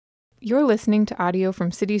You're listening to audio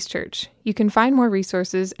from Cities Church. You can find more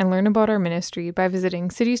resources and learn about our ministry by visiting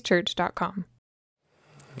citieschurch.com.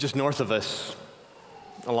 Just north of us,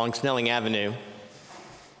 along Snelling Avenue,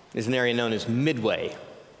 is an area known as Midway.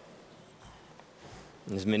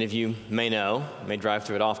 As many of you may know, may drive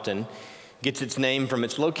through it often, gets its name from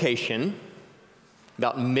its location,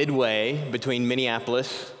 about midway between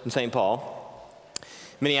Minneapolis and Saint Paul.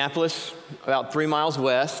 Minneapolis, about 3 miles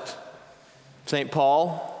west. Saint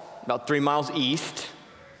Paul, about 3 miles east.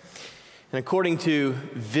 And according to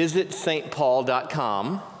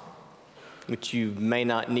visitstpaul.com, which you may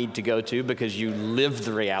not need to go to because you live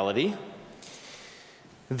the reality,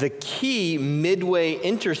 the key Midway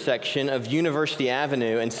intersection of University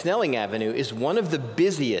Avenue and Snelling Avenue is one of the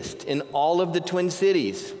busiest in all of the Twin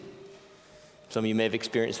Cities. Some of you may have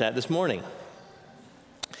experienced that this morning.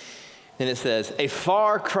 And it says, a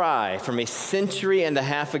far cry from a century and a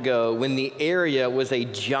half ago when the area was a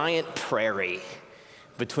giant prairie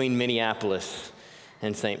between Minneapolis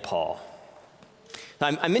and Saint Paul. Now,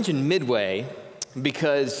 I mentioned Midway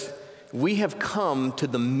because we have come to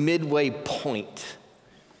the midway point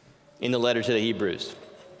in the letter to the Hebrews.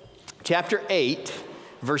 Chapter 8,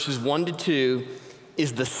 verses 1 to 2,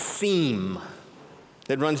 is the seam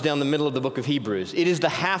that runs down the middle of the book of Hebrews. It is the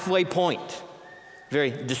halfway point. Very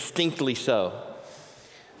distinctly so.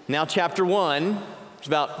 Now chapter 1 is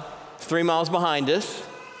about 3 miles behind us.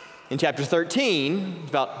 In chapter 13, it's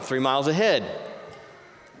about 3 miles ahead.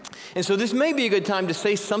 And so this may be a good time to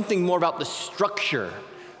say something more about the structure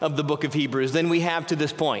of the book of Hebrews than we have to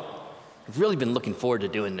this point. I've really been looking forward to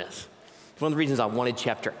doing this. It's one of the reasons I wanted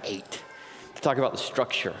chapter 8, to talk about the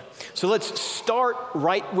structure. So let's start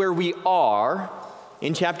right where we are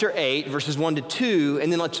in chapter 8, verses 1 to 2, and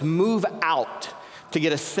then let's move out to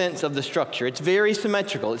get a sense of the structure. It's very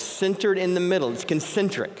symmetrical. It's centered in the middle. It's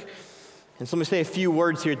concentric. And so let me say a few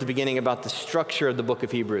words here at the beginning about the structure of the book of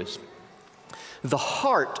Hebrews. The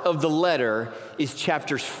heart of the letter is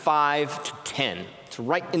chapters 5 to 10. It's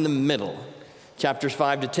right in the middle, chapters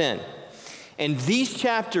 5 to 10. And these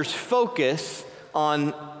chapters focus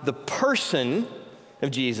on the person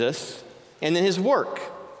of Jesus and then his work,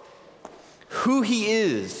 who he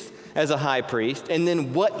is as a high priest, and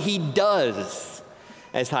then what he does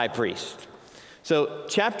as high priest. So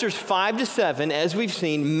chapters 5 to 7, as we've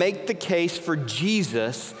seen, make the case for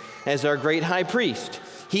Jesus as our great high priest.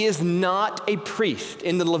 He is not a priest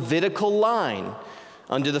in the Levitical line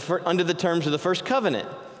under the terms of the first covenant.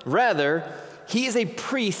 Rather, he is a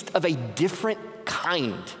priest of a different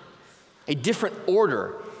kind, a different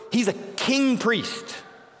order. He's a king priest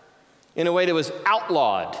in a way that was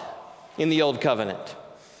outlawed in the old covenant.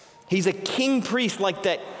 He's a king priest like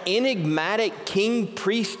that enigmatic king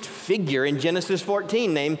priest figure in Genesis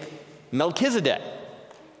 14 named Melchizedek.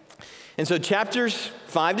 And so chapters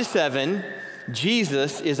 5 to 7,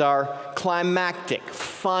 Jesus is our climactic,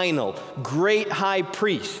 final, great high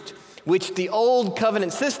priest, which the old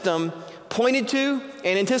covenant system pointed to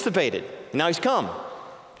and anticipated. And now he's come.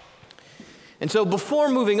 And so before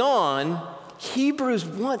moving on, Hebrews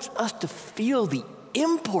wants us to feel the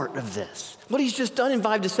import of this, what he's just done in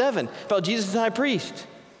 5 to 7 about Jesus as high priest.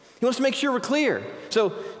 He wants to make sure we're clear.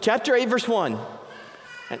 So chapter 8, verse 1.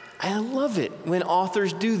 And I love it when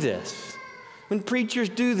authors do this, when preachers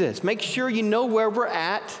do this. Make sure you know where we're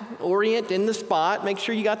at, orient in the spot, make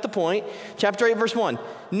sure you got the point. Chapter 8, verse 1.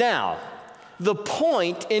 Now, the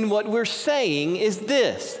point in what we're saying is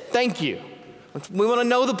this. Thank you. We want to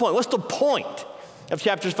know the point. What's the point of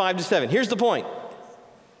chapters 5 to 7? Here's the point.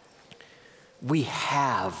 We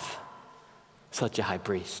have such a high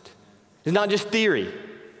priest. It's not just theory.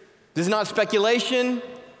 This is not speculation.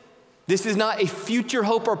 This is not a future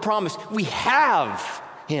hope or promise. We have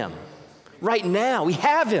him. Right now, we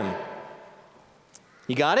have him.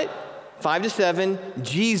 You got it? 5 to 7,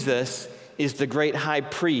 Jesus is the great high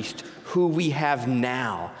priest who we have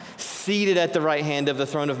now, seated at the right hand of the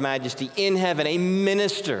throne of Majesty in heaven, a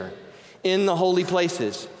minister in the holy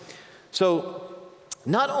places. So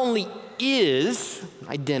not only is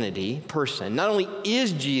identity, person, not only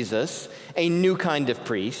is Jesus a new kind of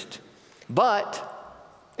priest, but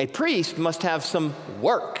a priest must have some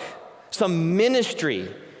work, some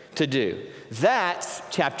ministry to do. That's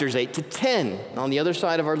chapters 8 to 10 on the other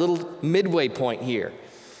side of our little midway point here.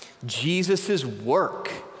 Jesus'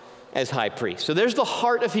 work as high priest. So there's the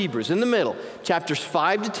heart of Hebrews in the middle, chapters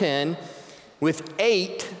 5 to 10, with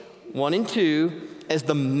 8, 1 and 2 as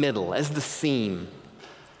the middle, as the seam.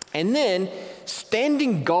 And then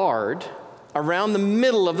standing guard around the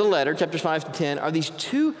middle of the letter, chapters 5 to 10, are these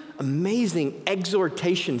two amazing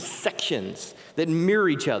exhortation sections that mirror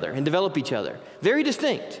each other and develop each other. Very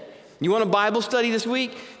distinct. You want a Bible study this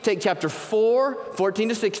week? Take chapter 4, 14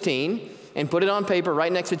 to 16, and put it on paper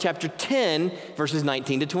right next to chapter 10, verses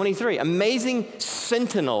 19 to 23. Amazing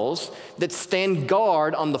sentinels that stand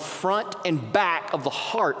guard on the front and back of the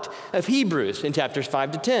heart of Hebrews in chapters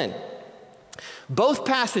 5 to 10. Both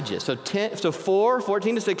passages, so 4,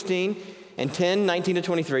 14 to 16, and 10, 19 to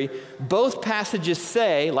 23, both passages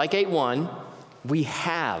say, like 8:1, we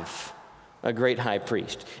have a great high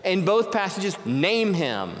priest. And both passages name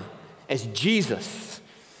him as Jesus.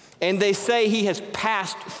 And they say he has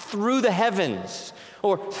passed through the heavens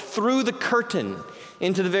or through the curtain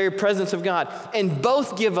into the very presence of God. And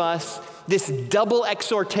both give us this double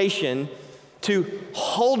exhortation to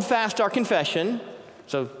hold fast our confession.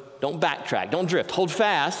 So don't backtrack, don't drift, hold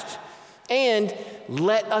fast, and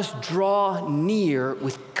let us draw near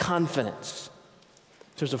with confidence.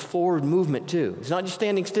 There's a forward movement too. It's not just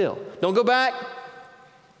standing still. Don't go back,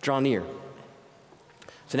 draw near.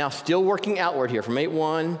 So now still working outward here from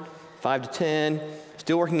 8:1, 5 to 10,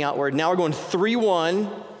 still working outward. Now we're going 3:1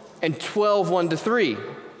 and 12:1 to 3.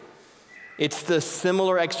 It's the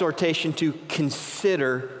similar exhortation to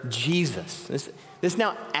consider Jesus. This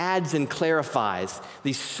now adds and clarifies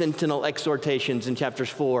these sentinel exhortations in chapters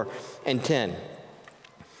 4 and 10.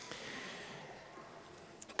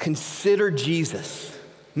 Consider Jesus,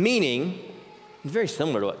 meaning, very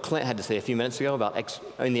similar to what Clint had to say a few minutes ago about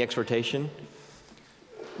the exhortation.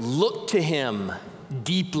 Look to him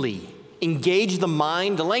deeply. Engage the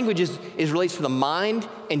mind. The language relates to the mind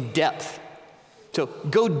and depth. So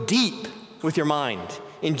go deep with your mind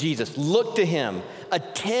in Jesus. Look to him.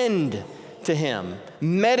 Attend to him.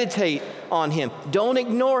 Meditate on him. Don't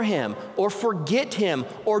ignore him or forget him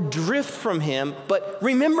or drift from him, but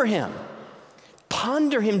remember him.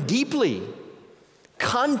 Ponder him deeply.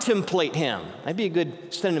 Contemplate him. That'd be a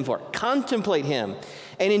good synonym for it. Contemplate him.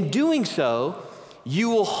 And in doing so,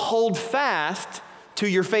 you will hold fast to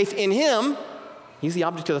your faith in him. He's the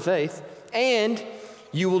object of the faith. And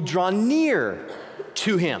you will draw near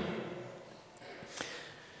to him.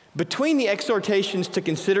 Between the exhortations to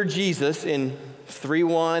consider Jesus in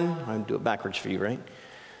 3:1, I'm going to do it backwards for you, right?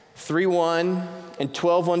 3:1 and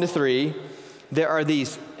 12:1 to 3, there are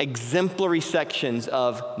these exemplary sections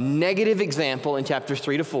of negative example in chapters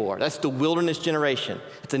 3 to 4. That's the wilderness generation.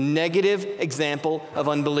 It's a negative example of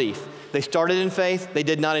unbelief. They started in faith, they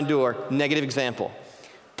did not endure. Negative example.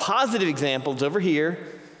 Positive examples over here,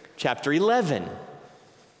 chapter 11.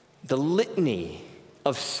 The litany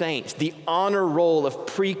of saints, the honor roll of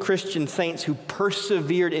pre-Christian saints who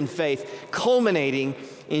persevered in faith, culminating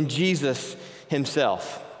in Jesus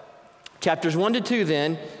himself. Chapters 1 to 2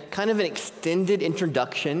 then, kind of an extended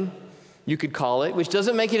introduction, you could call it, which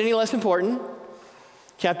doesn't make it any less important.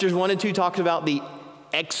 Chapters 1 and 2 talks about the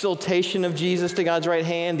exaltation of Jesus to God's right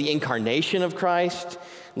hand, the incarnation of Christ,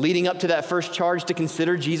 leading up to that first charge to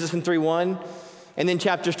consider Jesus in 3:1. And then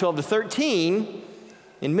chapters 12 to 13,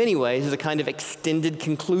 in many ways, is a kind of extended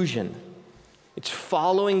conclusion. It's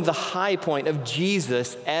following the high point of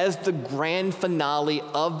Jesus as the grand finale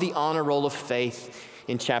of the honor roll of faith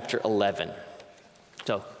in chapter 11.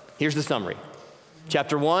 So here's the summary.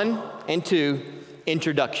 Chapter 1 and 2,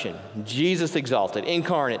 introduction. Jesus exalted,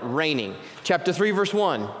 incarnate, reigning. Chapter 3, verse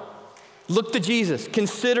 1, look to Jesus,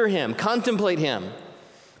 consider him, contemplate him.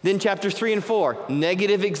 Then chapters 3 and 4,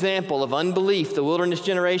 negative example of unbelief, the wilderness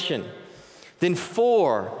generation. Then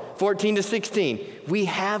 4, 14 to 16, we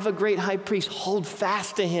have a great high priest, hold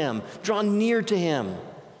fast to him, draw near to him.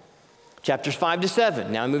 Chapters 5 to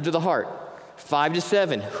 7, now I move to the heart. 5 to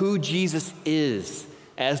 7, who Jesus is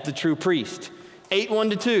as the true priest.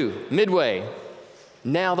 8:1 to 2, midway.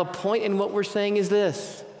 Now the point in what we're saying is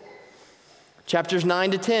this. Chapters 9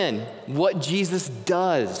 to 10, what Jesus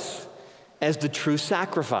does as the true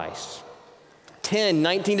sacrifice. 10,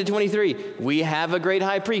 19 to 23, we have a great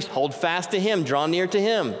high priest, hold fast to him, draw near to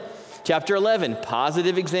him. Chapter 11,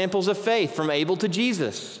 positive examples of faith from Abel to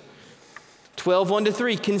Jesus. 12:1 to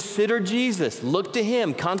 3, consider Jesus, look to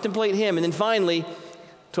him, contemplate him. And then finally,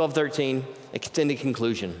 12:13, extended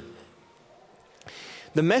conclusion.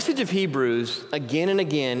 The message of Hebrews, again and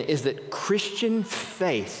again, is that Christian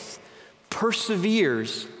faith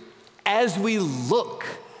perseveres as we look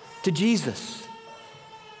to Jesus.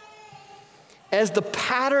 As the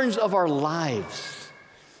patterns of our lives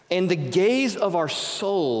and the gaze of our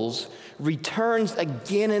souls returns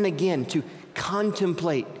again and again to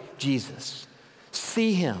contemplate Jesus,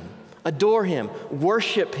 see him, adore him,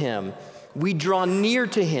 worship him, we draw near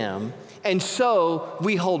to him, and so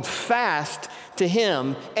we hold fast to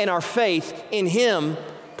him, and our faith in him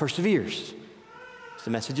perseveres. It's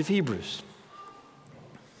the message of Hebrews.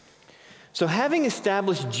 So having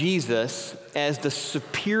established Jesus as the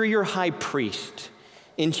superior high priest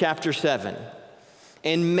in chapter 7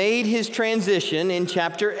 and made his transition in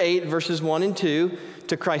chapter 8, verses 1 and 2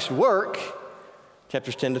 to Christ's work,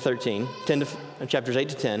 chapters 10 to 13, chapters 8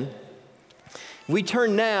 to 10, we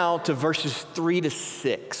turn now to verses 3 to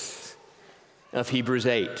 6 of Hebrews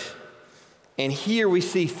 8. And here we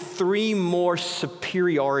see three more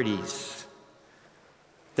superiorities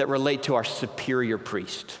that relate to our superior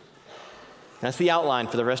priest. That's the outline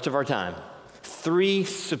for the rest of our time. Three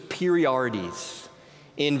superiorities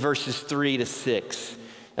in verses 3 to 6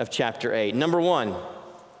 of chapter 8. Number one,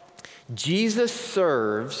 Jesus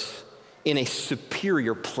serves in a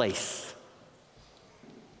superior place.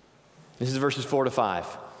 This is verses 4 to 5.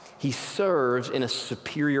 He serves in a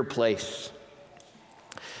superior place.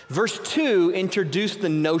 Verse 2 introduced the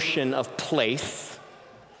notion of place.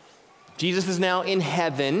 Jesus is now in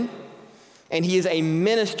heaven, and he is a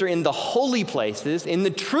minister in the holy places, in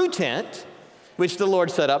the true tent, which the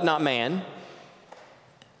Lord set up, not man.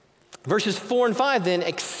 Verses 4 and 5 then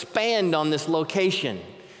expand on this location.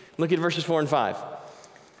 Look at verses 4 and 5.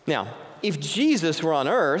 Now, if Jesus were on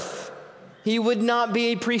earth, he would not be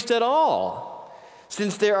a priest at all,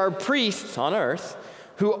 since there are priests on earth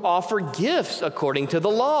who offer gifts according to the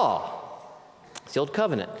law. It's the old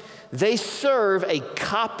covenant. They serve a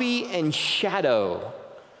copy and shadow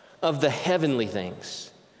of the heavenly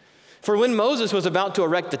things. For when Moses was about to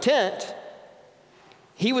erect the tent,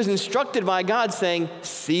 he was instructed by God saying,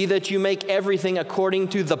 "See that you make everything according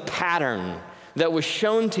to the pattern that was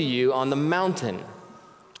shown to you on the mountain."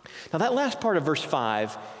 Now that last part of verse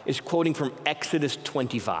 5 is quoting from Exodus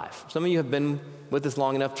 25. Some of you have been with us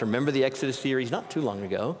long enough to remember the Exodus series not too long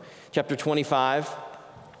ago. Chapter 25,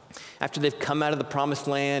 after they've come out of the promised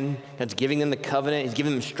land, God's giving them the covenant, he's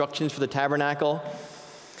giving them instructions for the tabernacle.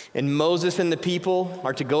 And Moses and the people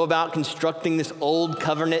are to go about constructing this old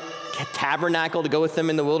covenant tabernacle to go with them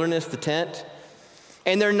in the wilderness, the tent.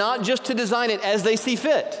 And they're not just to design it as they see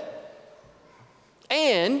fit.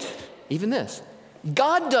 And even this,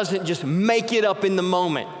 God doesn't just make it up in the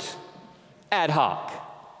moment, ad hoc.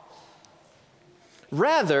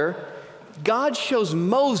 Rather, God shows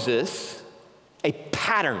Moses a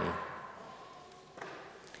pattern.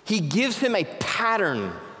 He gives him a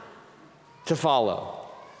pattern to follow,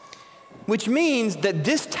 which means that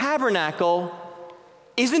this tabernacle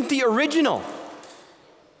isn't the original.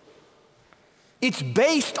 It's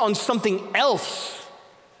based on something else,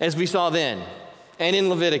 as we saw then and in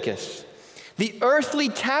Leviticus. The earthly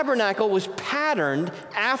tabernacle was patterned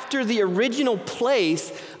after the original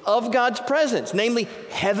place of God's presence, namely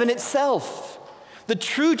heaven itself, the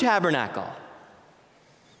true tabernacle.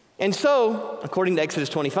 And so, according to Exodus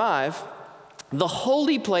 25, the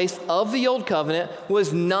holy place of the old covenant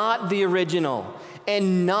was not the original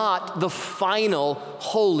and not the final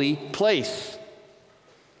holy place.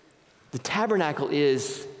 The tabernacle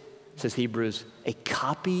is, says Hebrews, a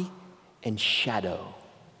copy and shadow.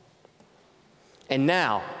 And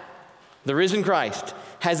now, the risen Christ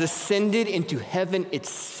has ascended into heaven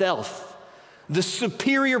itself, the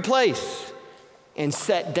superior place, and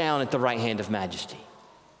sat down at the right hand of Majesty.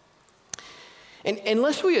 And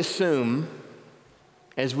unless we assume,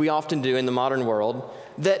 as we often do in the modern world,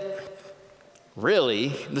 that really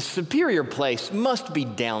the superior place must be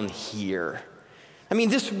down here. I mean,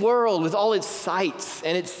 this world with all its sights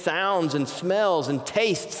and its sounds and smells and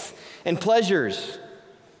tastes and pleasures.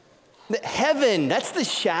 Heaven, that's the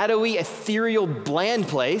shadowy, ethereal, bland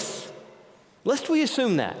place. Lest we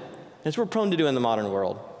assume that, as we're prone to do in the modern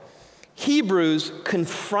world. Hebrews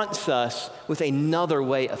confronts us with another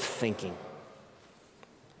way of thinking.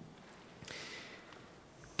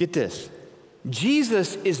 Get this.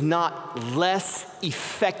 Jesus is not less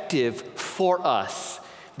effective for us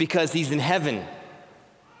because he's in heaven.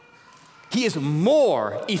 He is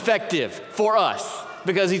more effective for us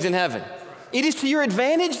because he's in heaven. It is to your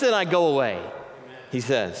advantage that I go away, he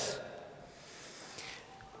says.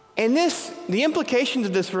 And the implications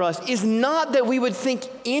of this for us is not that we would think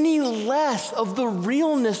any less of the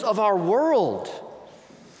realness of our world,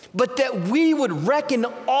 but that we would reckon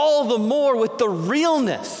all the more with the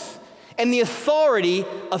realness and the authority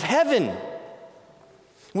of heaven,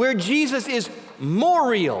 where Jesus is more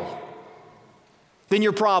real than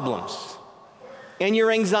your problems and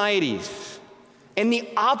your anxieties and the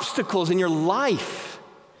obstacles in your life.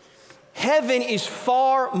 Heaven is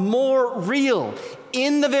far more real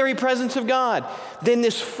in the very presence of God than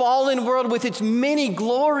this fallen world with its many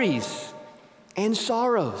glories and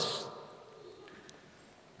sorrows.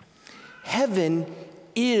 Heaven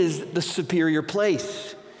is the superior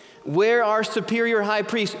place where our superior high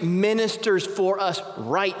priest ministers for us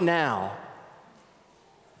right now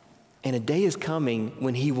And a day is coming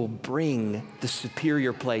when he will bring the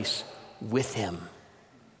superior place with him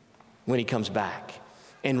when he comes back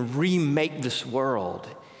and remake this world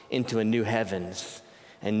into a new heavens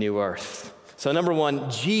and new earth. So number one,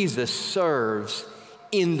 Jesus serves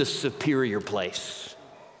in the superior place.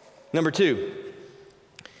 Number two,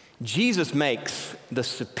 Jesus makes the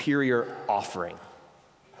superior offering.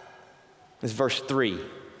 This is verse 3.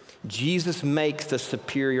 Jesus makes the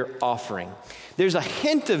superior offering. There's a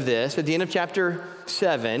hint of this at the end of chapter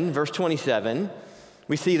 7, verse 27.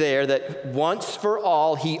 We see there that once for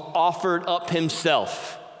all, he offered up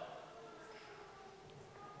himself.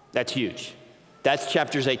 That's huge. That's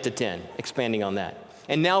chapters 8 to 10, expanding on that.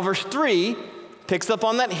 And now verse 3 picks up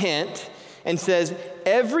on that hint and says,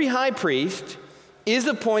 every high priest is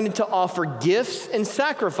appointed to offer gifts and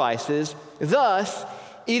sacrifices. Thus,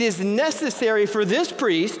 it is necessary for this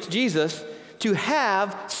priest, Jesus, to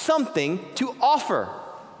have something to offer.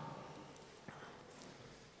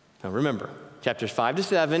 Now remember, chapters 5 to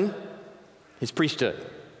 7, his priesthood.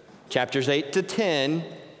 Chapters 8 to 10,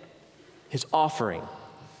 his offering.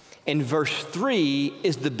 And verse 3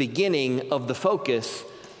 is the beginning of the focus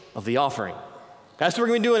of the offering. That's what we're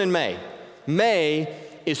going to be doing in May. May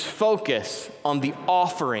is focus on the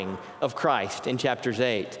offering of Christ in chapters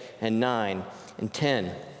 8 and 9 and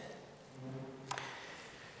 10.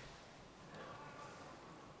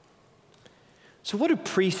 So what do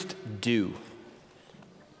priests do?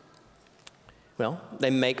 Well, they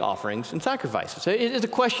make offerings and sacrifices. So it's a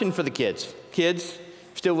question for the kids. Kids,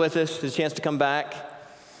 still with us? There's a chance to come back.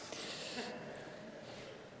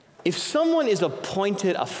 If someone is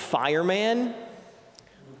appointed a fireman,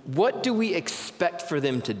 what do we expect for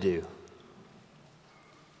them to do?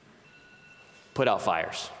 Put out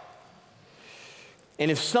fires. And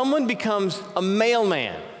if someone becomes a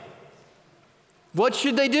mailman, what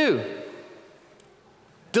should they do?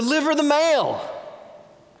 Deliver the mail.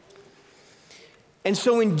 And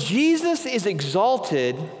so when Jesus is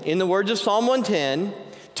exalted, in the words of Psalm 110,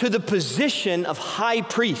 to the position of high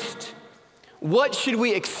priest, what should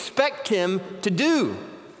we expect him to do?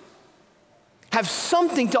 Have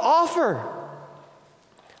something to offer.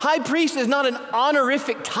 High priest is not an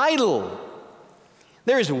honorific title.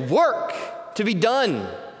 There is work to be done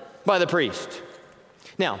by the priest.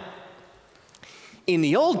 Now, in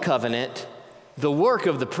the Old Covenant, the work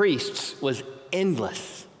of the priests was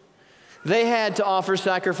endless. They had to offer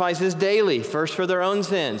sacrifices daily, first for their own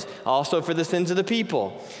sins, also for the sins of the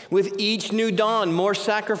people. With each new dawn, more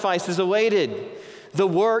sacrifices awaited. The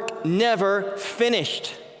work never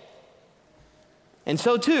finished. And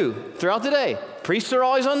so too, throughout the day, priests are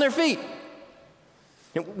always on their feet.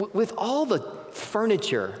 With all the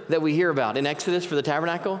furniture that we hear about in Exodus for the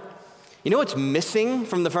tabernacle, you know what's missing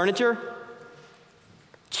from the furniture?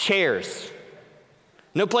 Chairs.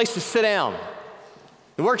 No place to sit down.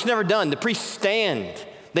 The work's never done. The priests stand.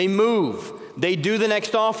 They move. They do the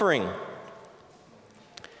next offering.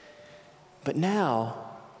 But now,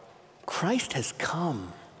 Christ has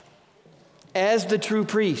come as the true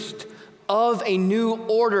priest of a new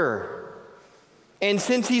order. And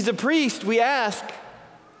since he's a priest, we ask,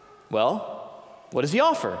 well, what does he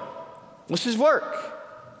offer? What's his work?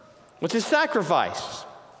 What's his sacrifice?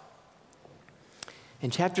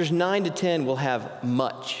 And chapters 9 to 10 will have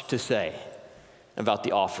much to say about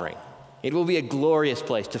the offering. It will be a glorious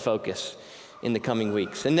place to focus in the coming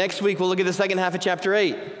weeks. And next week, we'll look at the second half of chapter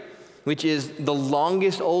 8, which is the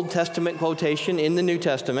longest Old Testament quotation in the New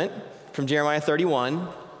Testament from Jeremiah 31.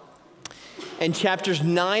 And chapters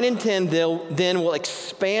 9 and 10 then will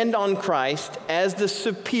expand on Christ as the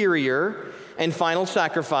superior and final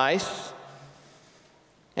sacrifice.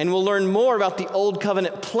 And we'll learn more about the Old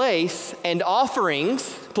Covenant place and offerings,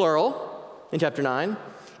 plural, in chapter 9,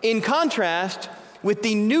 in contrast with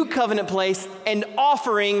the New Covenant place and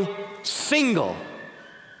offering, single.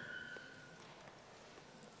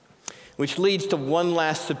 Which leads to one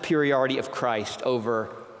last superiority of Christ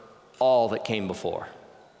over all that came before.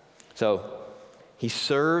 So, he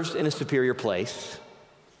serves in a superior place.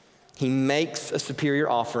 He makes a superior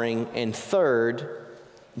offering. And third,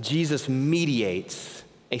 Jesus mediates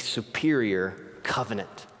a superior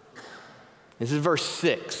covenant. This is verse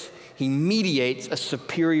 6. He mediates a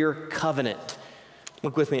superior covenant.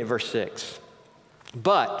 Look with me at verse 6.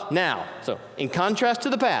 But now, so in contrast to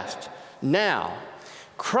the past, now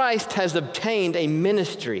Christ has obtained a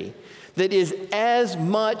ministry that is as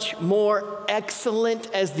much more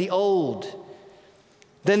excellent as the old.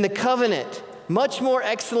 Then the covenant, much more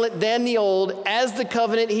excellent than the old, as the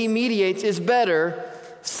covenant he mediates is better,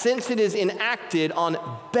 since it is enacted on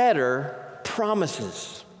better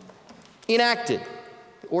promises. Enacted,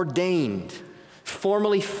 ordained,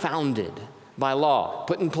 formally founded by law,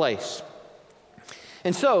 put in place.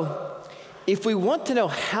 And so, if we want to know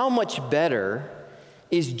how much better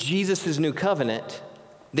is Jesus' new covenant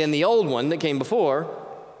than the old one that came before,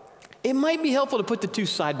 it might be helpful to put the two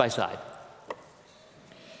side by side.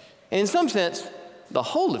 And in some sense, the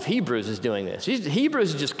whole of Hebrews is doing this.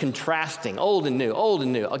 Hebrews is just contrasting old and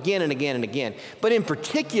new, again and again and again. But in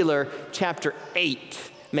particular, chapter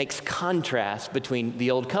 8 makes contrast between the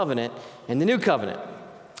old covenant and the new covenant.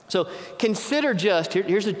 So consider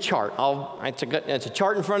here's a chart. It's a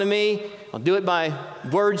chart in front of me. I'll do it by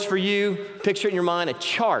words for you. Picture it in your mind, a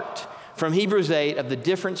chart from Hebrews 8 of the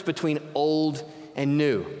difference between old and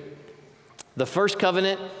new. The first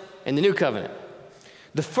covenant and the new covenant.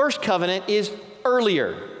 The first covenant is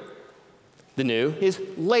earlier. The new is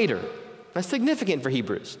later. That's significant for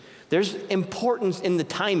Hebrews. There's importance in the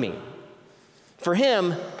timing. For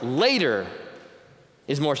him, later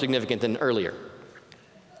is more significant than earlier.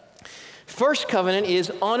 First covenant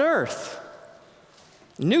is on earth.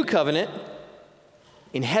 New covenant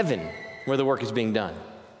in heaven, where the work is being done.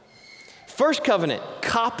 First covenant,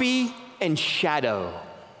 copy and shadow.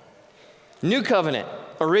 New covenant,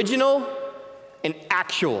 original and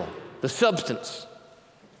actual, the substance.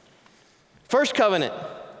 First covenant,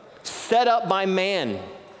 set up by man,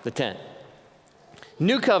 the tent.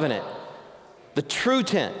 New covenant, the true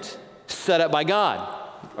tent, set up by God.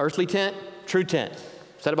 Earthly tent, true tent.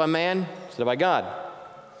 Set up by man, set up by God.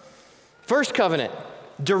 First covenant,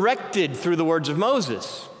 directed through the words of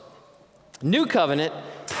Moses. New covenant,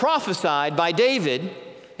 prophesied by David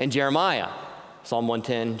and Jeremiah. Psalm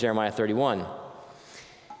 110, Jeremiah 31.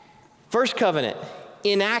 First covenant,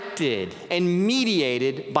 enacted and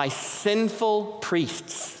mediated by sinful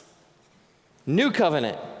priests. New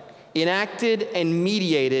covenant, enacted and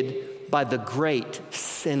mediated by the great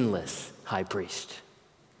sinless high priest.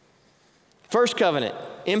 First covenant,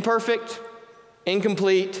 imperfect,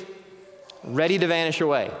 incomplete, ready to vanish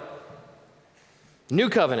away. New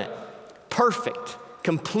covenant, perfect,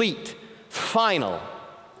 complete, final,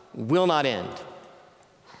 will not end.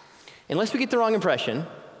 Unless we get the wrong impression,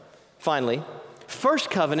 finally, first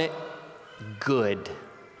covenant, good.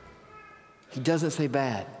 He doesn't say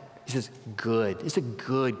bad. He says good. It's a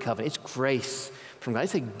good covenant. It's grace from God.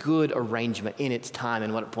 It's a good arrangement in its time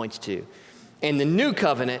and what it points to. And the new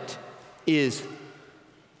covenant is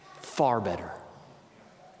far better.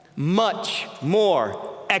 Much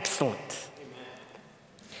more excellent.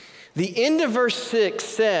 The end of verse 6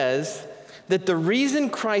 says that the reason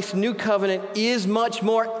Christ's new covenant is much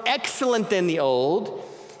more excellent than the old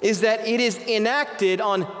is that it is enacted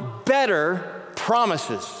on better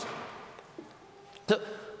promises. So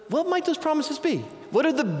what might those promises be? What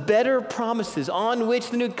are the better promises on which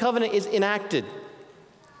the new covenant is enacted?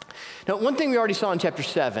 Now, one thing we already saw in chapter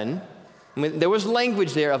 7, there was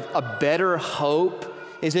language there of a better hope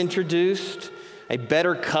is introduced. A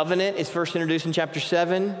better covenant is first introduced in chapter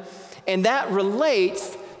 7. And that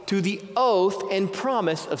relates to the oath and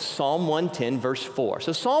promise of Psalm 110, verse 4.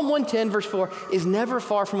 So Psalm 110, verse 4 is never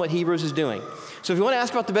far from what Hebrews is doing. So if you want to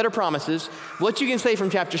ask about the better promises, what you can say from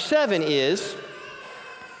chapter 7 is,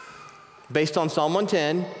 based on Psalm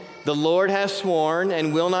 110, the Lord has sworn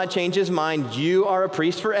and will not change his mind. You are a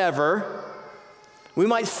priest forever. We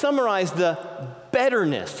might summarize the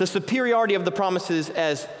betterness, the superiority of the promises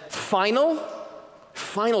as final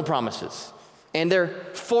promises. And they're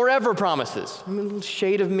forever promises. A little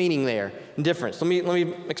shade of meaning there, difference. Let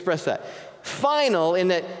me express that. Final in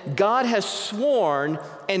that God has sworn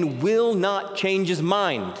and will not change his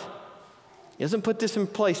mind. He doesn't put this in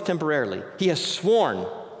place temporarily. He has sworn.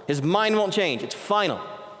 His mind won't change. It's final.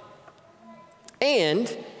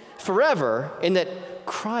 And forever in that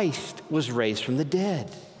Christ was raised from the dead,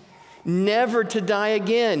 never to die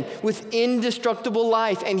again, with indestructible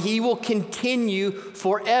life, and he will continue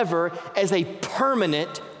forever as a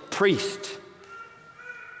permanent priest,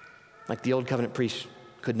 like the old covenant priest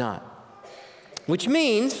could not. Which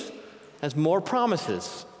means, as more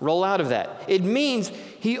promises roll out of that, it means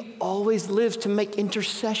he always lives to make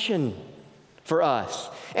intercession for us,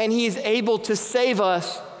 and he is able to save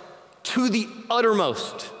us to the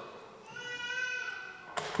uttermost.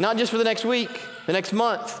 Not just for the next week, the next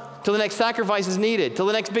month, till the next sacrifice is needed, till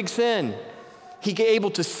the next big sin. He's able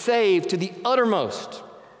to save to the uttermost.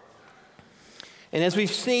 And as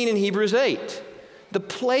we've seen in Hebrews 8, the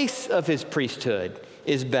place of his priesthood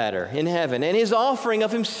is better in heaven, and his offering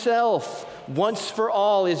of himself once for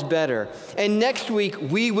all is better. And next week,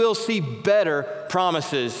 we will see better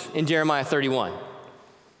promises in Jeremiah 31.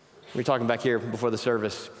 We were talking back here before the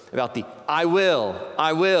service about the I will,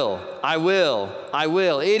 I will, I will, I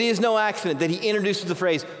will. It is no accident that he introduces the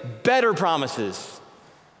phrase better promises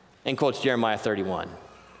and quotes Jeremiah 31.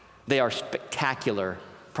 They are spectacular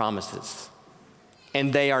promises.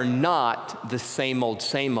 And they are not the same old,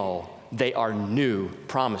 same old. They are new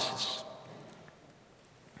promises.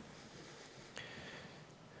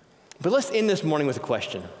 But let's end this morning with a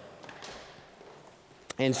question.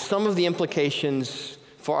 And some of the implications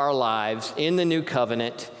for our lives in the new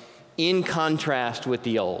covenant in contrast with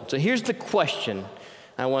the old. So here's the question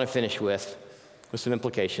I want to finish with some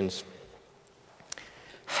implications.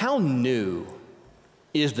 How new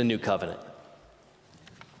is the new covenant?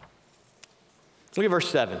 Look at verse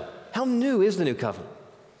 7. How new is the new covenant?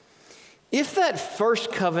 If that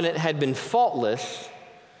first covenant had been faultless,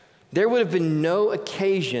 there would have been no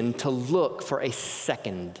occasion to look for a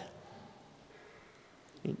second.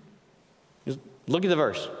 Just look at the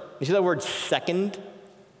verse. You see that word second?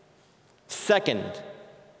 Second.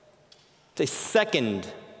 It's a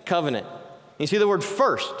second covenant. You see the word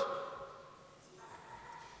first.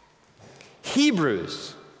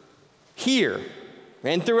 Hebrews, here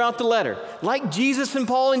and throughout the letter, like Jesus and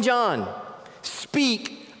Paul and John,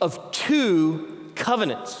 speak of two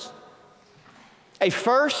covenants. A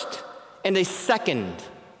first and a second.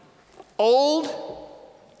 Old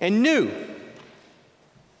and new.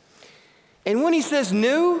 And when he says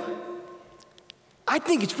new, I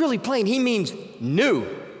think it's really plain. He means new.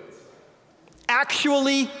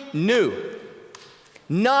 Actually new.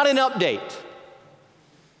 Not an update.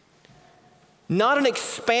 Not an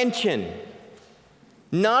expansion.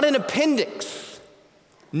 Not an appendix.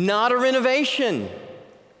 Not a renovation.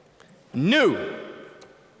 New.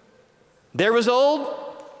 There was old,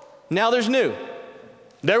 now there's new.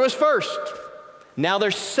 There was first, now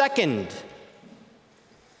there's second.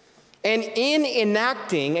 And in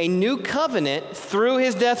enacting a new covenant through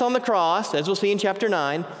his death on the cross, as we'll see in chapter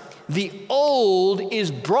 9, the old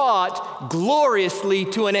is brought gloriously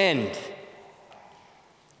to an end.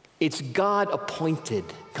 It's God-appointed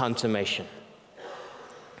consummation.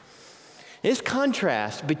 This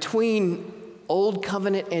contrast between old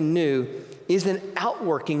covenant and new is an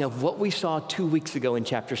outworking of what we saw 2 weeks ago in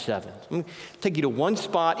chapter 7. I'm going to take you to one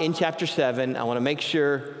spot in chapter 7 I want to make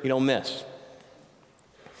sure you don't miss.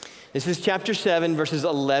 This is chapter 7, verses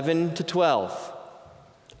 11 to 12.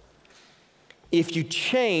 If you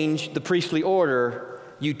change the priestly order,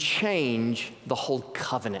 you change the whole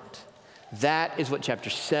covenant. That is what chapter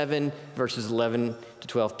 7, verses 11 to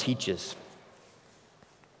 12 teaches.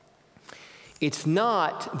 It's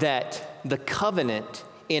not that the covenant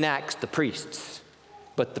enacts the priests,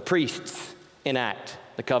 but the priests enact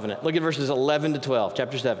the covenant. Look at verses 11 to 12,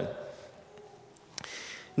 chapter 7.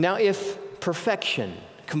 Now, if perfection,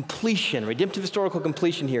 completion, redemptive historical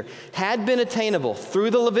completion here, had been attainable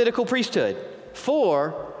through the Levitical priesthood,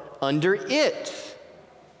 for under it,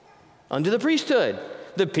 under the priesthood,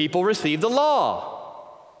 the people received the law.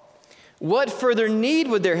 What further need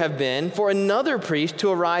would there have been for another priest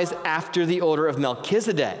to arise after the order of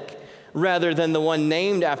Melchizedek, rather than the one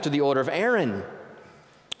named after the order of Aaron?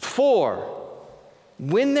 For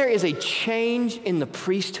when there is a change in the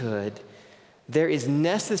priesthood, there is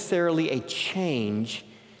necessarily a change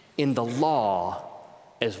in the law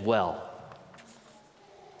as well.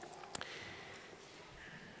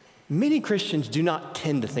 Many Christians do not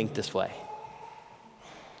tend to think this way.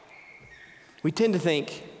 We tend to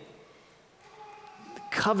think the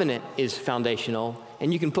covenant is foundational,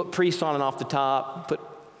 and you can put priests on and off the top, put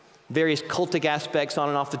various cultic aspects on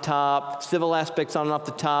and off the top, civil aspects on and off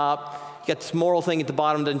the top. You got this moral thing at the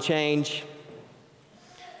bottom, doesn't change.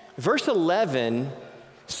 Verse 11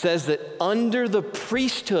 says that under the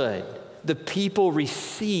priesthood, the people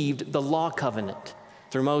received the law covenant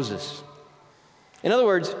through Moses. In other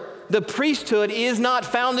words, the priesthood is not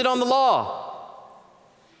founded on the law.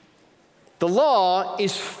 The law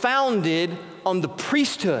is founded on the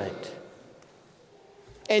priesthood.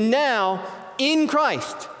 And now, in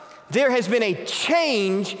Christ, there has been a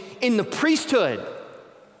change in the priesthood.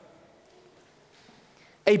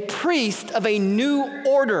 A priest of a new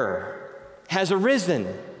order has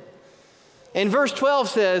arisen. And verse 12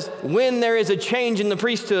 says, when there is a change in the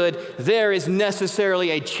priesthood, there is necessarily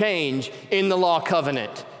a change in the law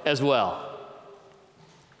covenant as well.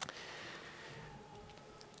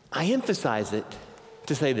 I emphasize it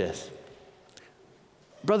to say this.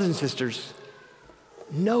 Brothers and sisters,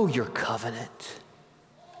 know your covenant.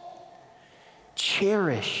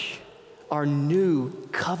 Cherish our new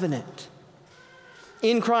covenant.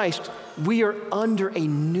 In Christ, we are under a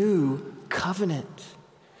new covenant.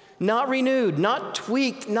 not renewed, not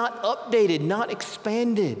tweaked, not updated, not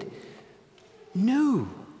expanded. New.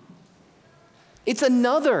 It's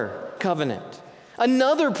another covenant.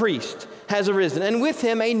 Another priest has arisen, and with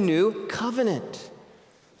him a new covenant.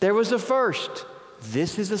 There was a first.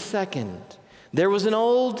 This is a second. There was an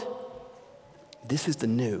old. This is the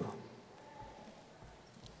new.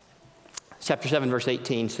 Chapter 7, verse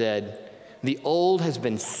 18 said, the old has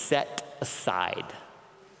been set aside.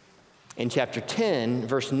 In chapter 10,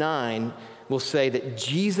 verse 9, will say that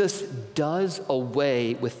Jesus does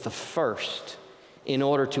away with the first in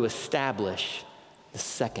order to establish the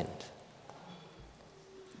second.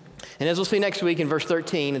 And as we'll see next week in verse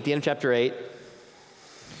 13, at the end of chapter 8,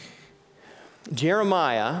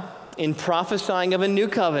 Jeremiah, in prophesying of a new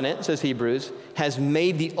covenant, says Hebrews, has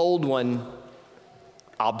made the old one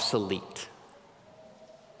obsolete.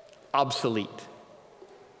 Obsolete.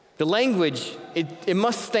 The language, it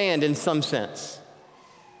must stand in some sense.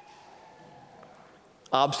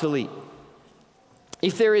 Obsolete.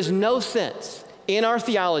 If there is no sense in our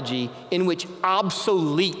theology in which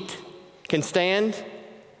obsolete can stand,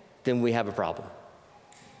 then we have a problem.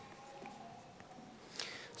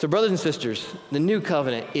 So brothers and sisters, the new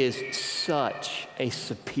covenant is such a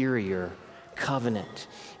superior covenant.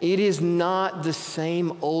 It is not the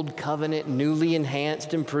same old covenant, newly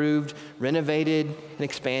enhanced, improved, renovated, and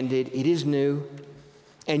expanded. It is new.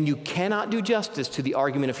 And you cannot do justice to the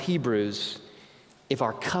argument of Hebrews if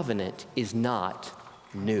our covenant is not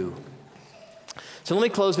new. So let me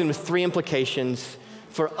close in with three implications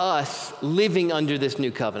for us living under this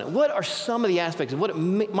new covenant. What are some of the aspects of what it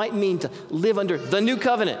might mean to live under the new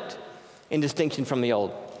covenant in distinction from the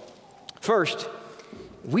old? First,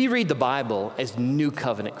 we read the Bible as new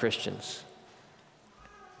covenant Christians,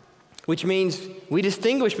 which means we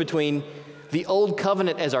distinguish between the old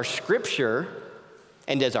covenant as our scripture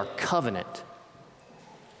and as our covenant.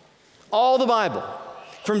 All the Bible,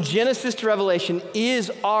 from Genesis to Revelation,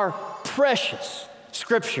 is our precious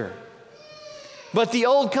scripture. But the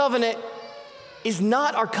old covenant is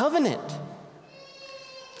not our covenant.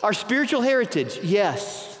 Our spiritual heritage,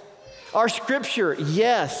 yes. Our scripture,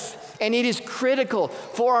 yes. And it is critical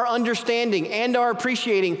for our understanding and our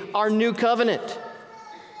appreciating our new covenant.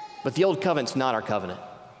 But the old covenant's not our covenant.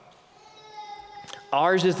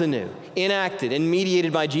 Ours is the new, enacted and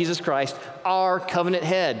mediated by Jesus Christ, our covenant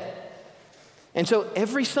head. And so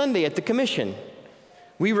every Sunday at the commission,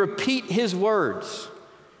 we repeat his words,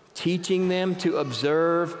 teaching them to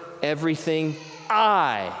observe everything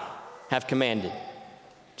I have commanded,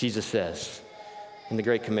 Jesus says in the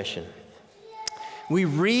Great Commission. We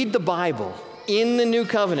read the Bible in the new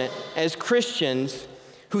covenant as Christians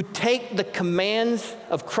who take the commands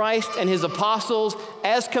of Christ and his apostles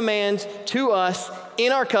as commands to us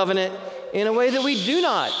in our covenant in a way that we do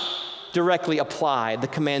not directly apply the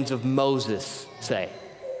commands of Moses, say,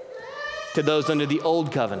 to those under the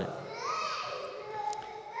old covenant.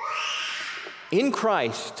 In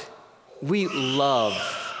Christ, we love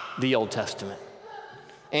the Old Testament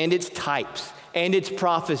and its types and its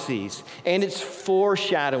prophecies and its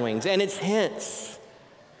foreshadowings and its hints,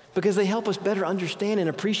 because they help us better understand and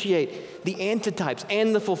appreciate the antitypes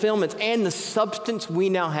and the fulfillments and the substance we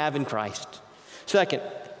now have in Christ. Second,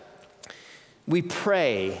 we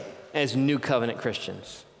pray as new covenant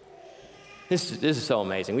Christians. This is so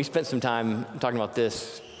amazing. We spent some time talking about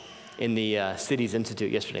this in the Cities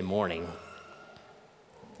Institute yesterday morning.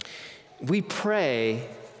 We pray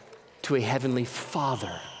to a heavenly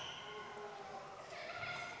Father,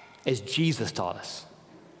 as Jesus taught us.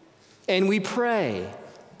 And we pray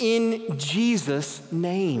in Jesus'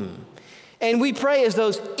 name. And we pray as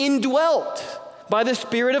those indwelt by the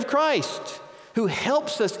Spirit of Christ, who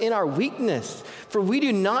helps us in our weakness. For we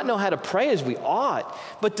do not know how to pray as we ought,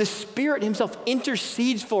 but the Spirit himself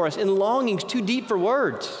intercedes for us in longings too deep for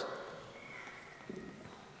words.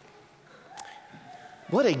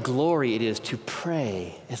 What a glory it is to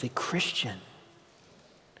pray as a Christian.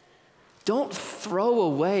 Don't throw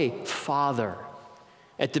away Father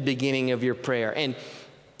at the beginning of your prayer and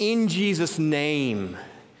in Jesus' name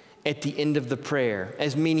at the end of the prayer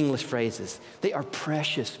as meaningless phrases. They are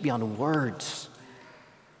precious beyond words.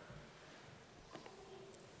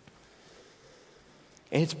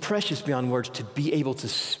 And it's precious beyond words to be able to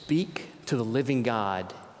speak to the living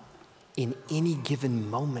God in any given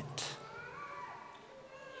moment.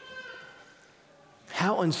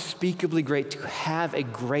 How unspeakably great to have a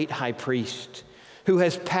great high priest who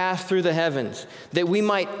has passed through the heavens, that we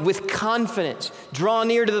might with confidence draw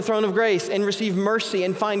near to the throne of grace and receive mercy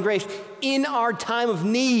and find grace in our time of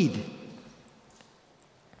need.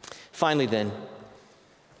 Finally then,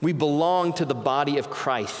 we belong to the body of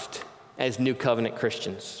Christ as new covenant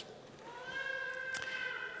Christians.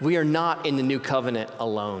 we are not in the new covenant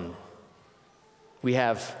alone. We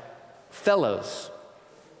have fellows.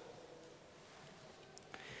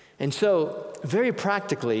 And so, very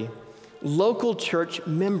practically, local church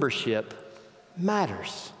membership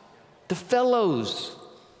matters. The fellows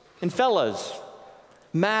and fellas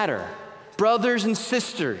matter. Brothers and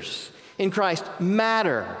sisters in Christ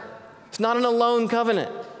matter. It's not an alone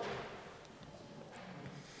covenant.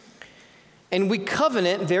 And we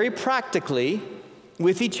covenant very practically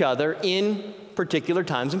with each other in particular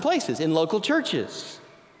times and places, in local churches.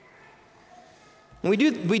 And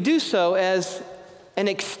we do so as an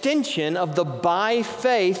extension of the by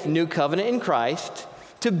faith new covenant in Christ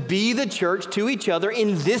to be the church to each other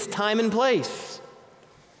in this time and place.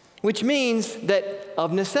 Which means that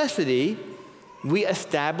of necessity, we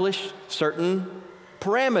establish certain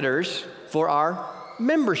parameters for our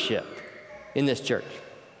membership in this church.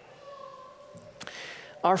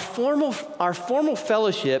 Our formal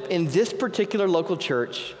fellowship in this particular local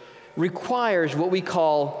church requires what we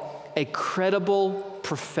call a credible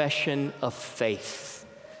profession of faith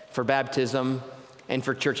for baptism and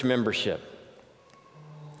for church membership.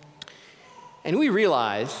 And we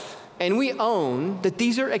realize and we own that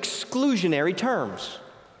these are exclusionary terms.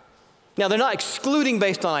 Now, they're not excluding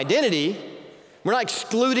based on identity. We're not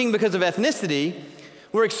excluding because of ethnicity.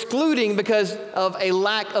 We're excluding because of a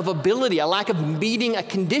lack of ability, a lack of meeting a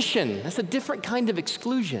condition. That's a different kind of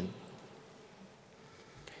exclusion.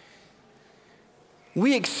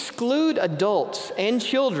 We exclude adults and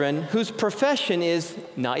children whose profession is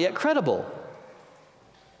not yet credible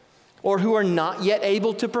or who are not yet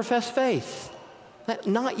able to profess faith. That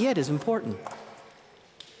not yet is important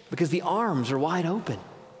because the arms are wide open.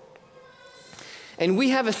 And we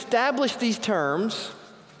have established these terms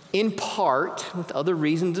in part with other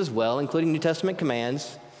reasons as well, including New Testament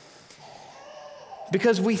commands,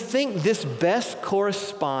 because we think this best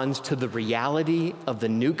corresponds to the reality of the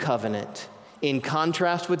new covenant in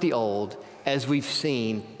contrast with the old, as we've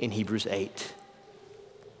seen in Hebrews 8.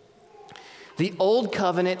 The old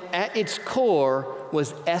covenant at its core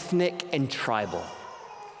was ethnic and tribal.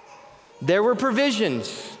 There were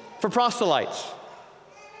provisions for proselytes,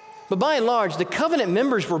 but by and large, the covenant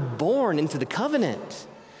members were born into the covenant.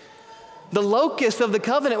 The locus of the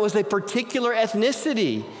covenant was a particular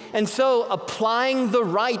ethnicity, and so applying the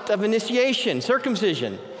rite of initiation,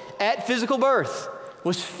 circumcision, at physical birth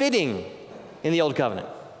was fitting in the old covenant.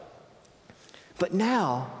 But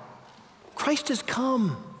now, Christ has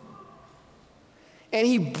come, and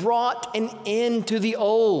he brought an end to the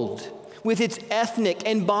old with its ethnic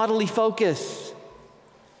and bodily focus.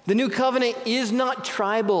 The new covenant is not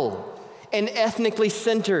tribal and ethnically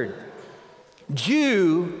centered.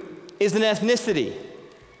 Jew is an ethnicity.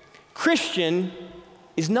 Christian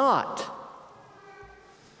is not.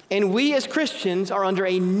 And we as Christians are under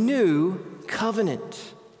a new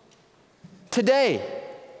covenant. Today,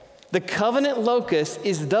 the covenant locus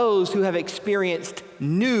is those who have experienced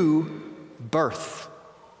new birth.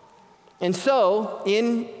 And so,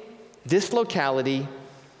 in this locality,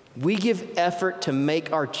 we give effort to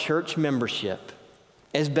make our church membership,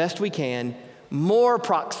 as best we can, more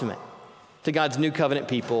proximate to God's new covenant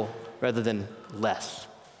people rather than less.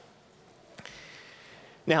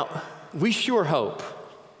 Now, we sure hope,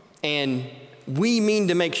 and we mean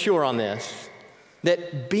to make sure on this,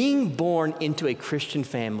 that being born into a Christian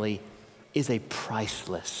family is a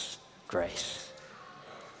priceless grace,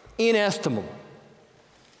 inestimable.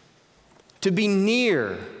 To be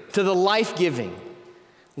near to the life-giving,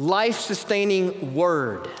 life-sustaining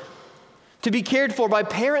Word, to be cared for by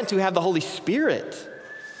parents who have the Holy Spirit,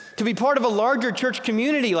 to be part of a larger church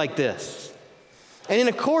community like this. And in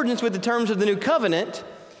accordance with the terms of the new covenant,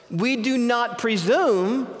 we do not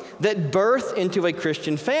presume that birth into a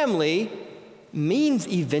Christian family means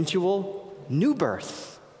eventual new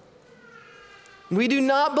birth. We do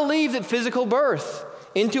not believe that physical birth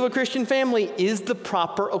into a Christian family is the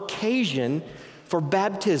proper occasion for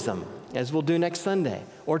baptism, as we'll do next Sunday,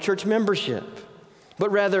 or church membership,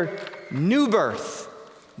 but rather new birth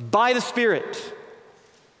by the Spirit.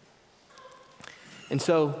 And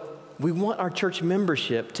so we want our church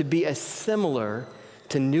membership to be as similar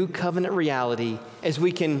to new covenant reality as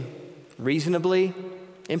we can reasonably,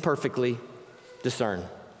 imperfectly discern,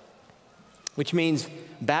 which means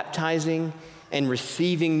baptizing and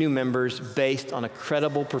receiving new members based on a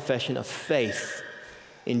credible profession of faith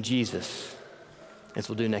in Jesus, as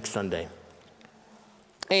we'll do next Sunday.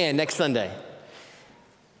 And next Sunday,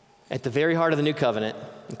 at the very heart of the new covenant,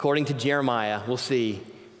 according to Jeremiah, we'll see,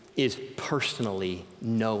 is personally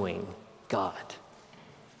knowing God.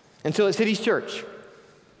 And so at City's Church,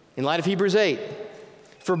 in light of Hebrews 8,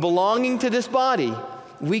 for belonging to this body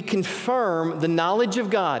we confirm the knowledge of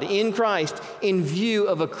God in Christ in view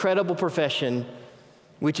of a credible profession,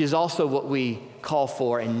 which is also what we call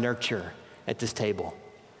for and nurture at this table.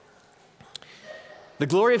 The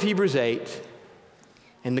glory of Hebrews 8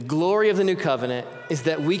 and the glory of the new covenant is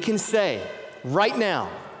that we can say right now,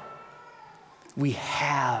 we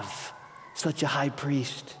have such a high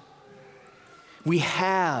priest. We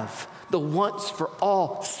have the once for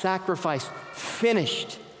all sacrifice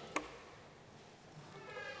finished.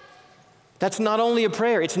 That's not only a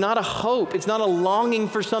prayer, it's not a hope, it's not a longing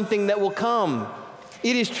for something that will come.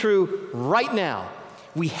 It is true right now.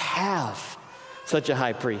 We have such a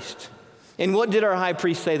high priest. And what did our high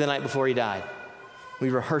priest say the night before he died? We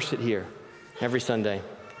rehearse it here every Sunday.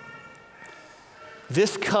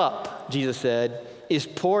 This cup, Jesus said, is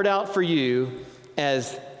poured out for you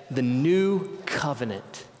as the new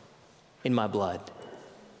covenant in my blood.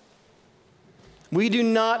 We do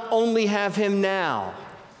not only have him now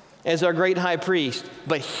as our great high priest,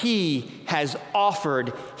 but he has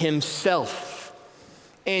offered himself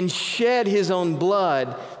and shed his own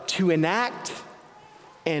blood to enact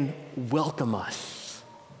and welcome us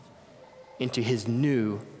into his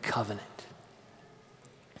new covenant.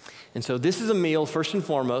 And so this is a meal, first and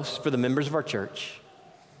foremost, for the members of our church.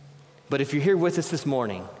 But if you're here with us this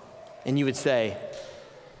morning and you would say,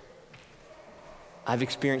 I've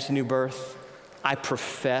experienced a new birth, I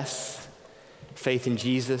profess faith in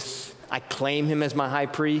Jesus, I claim him as my high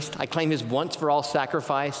priest, I claim his once for all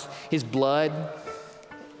sacrifice, his blood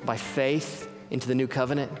by faith into the new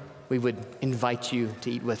covenant, we would invite you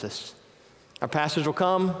to eat with us. Our pastors will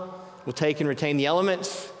come, we'll take and retain the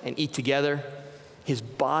elements and eat together. His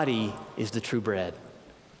body is the true bread.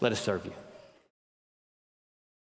 Let us serve you.